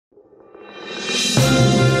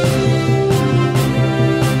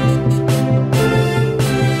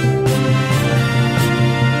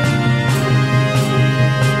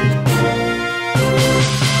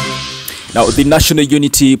Now, the National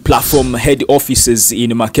Unity Platform head offices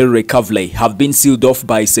in Makerere, Kavule have been sealed off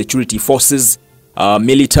by security forces,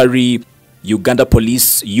 military, Uganda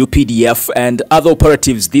Police, UPDF and other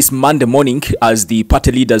operatives this Monday morning as the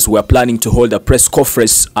party leaders were planning to hold a press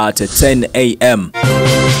conference at 10 a.m.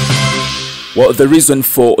 Well, the reason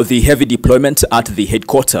for the heavy deployment at the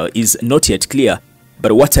headquarters is not yet clear,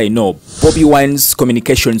 but what I know, Bobi Wine's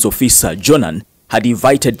communications officer, Jonan, had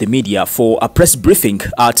invited the media for a press briefing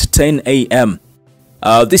at 10 a.m.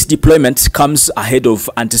 This deployment comes ahead of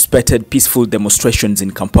anticipated peaceful demonstrations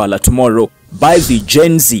in Kampala tomorrow by the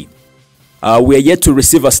Gen Z. We are yet to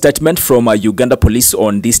receive a statement from Uganda Police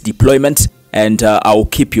on this deployment, and I'll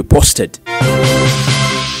keep you posted.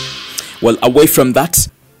 Well, away from that,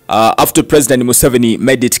 after President Museveni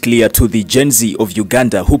made it clear to the Gen Z of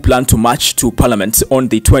Uganda who plan to march to Parliament on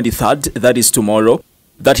the 23rd, that is tomorrow,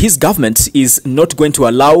 that his government is not going to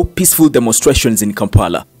allow peaceful demonstrations in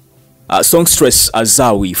Kampala. Songstress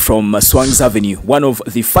Azawi from Swangs Avenue, one of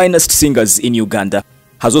the finest singers in Uganda,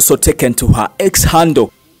 has also taken to her X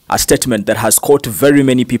handle a statement that has caught very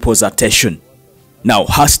many people's attention. Now,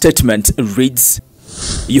 her statement reads,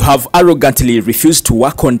 "You have arrogantly refused to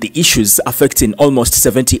work on the issues affecting almost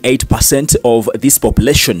 78% of this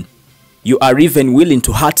population. You are even willing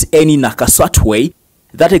to hurt any Nakaswat way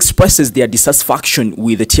that expresses their dissatisfaction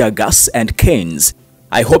with the tear gas and canes.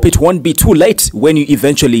 I hope it won't be too late when you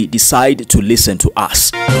eventually decide to listen to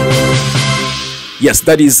us." Yes,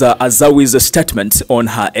 that is Azawi's statement on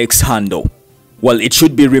her X handle. Well, it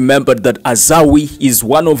should be remembered that Azawi is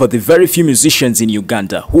one of the very few musicians in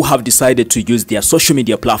Uganda who have decided to use their social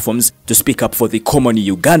media platforms to speak up for the common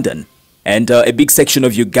Ugandan. And a big section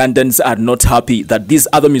of Ugandans are not happy that these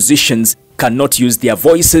other musicians cannot use their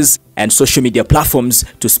voices and social media platforms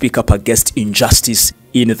to speak up against injustice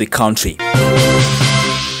in the country.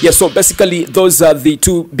 Yeah, so basically those are the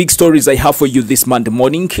two big stories I have for you this Monday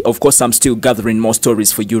morning. Of course, I'm still gathering more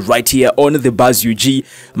stories for you right here on the Buzz UG.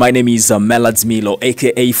 My name is Melads Milo,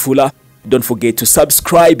 aka Fuller. Don't forget to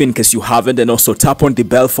subscribe in case you haven't, and also tap on the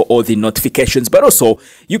bell for all the notifications. But also,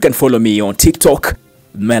 you can follow me on TikTok,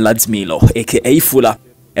 Melads Milo, aka Fuller.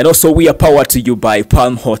 And also, we are powered to you by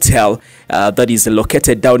Palm Hotel, that is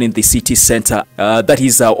located down in the city center. That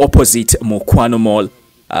is opposite Mukwano Mall.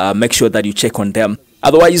 Make sure that you check on them.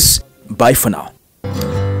 Otherwise, bye for now.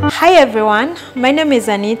 Hi everyone, my name is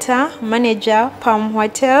Anita, manager Palm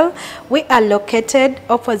Hotel. We are located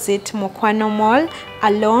opposite Mukwano Mall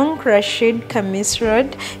along Rashid Kamis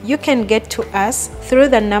Road. You can get to us through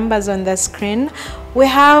the numbers on the screen. We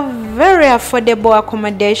have very affordable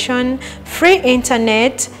accommodation, free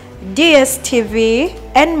internet, DSTV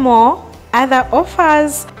and more other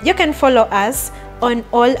offers. You can follow us on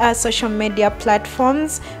all our social media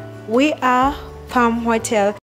platforms. We are Palm Hotel.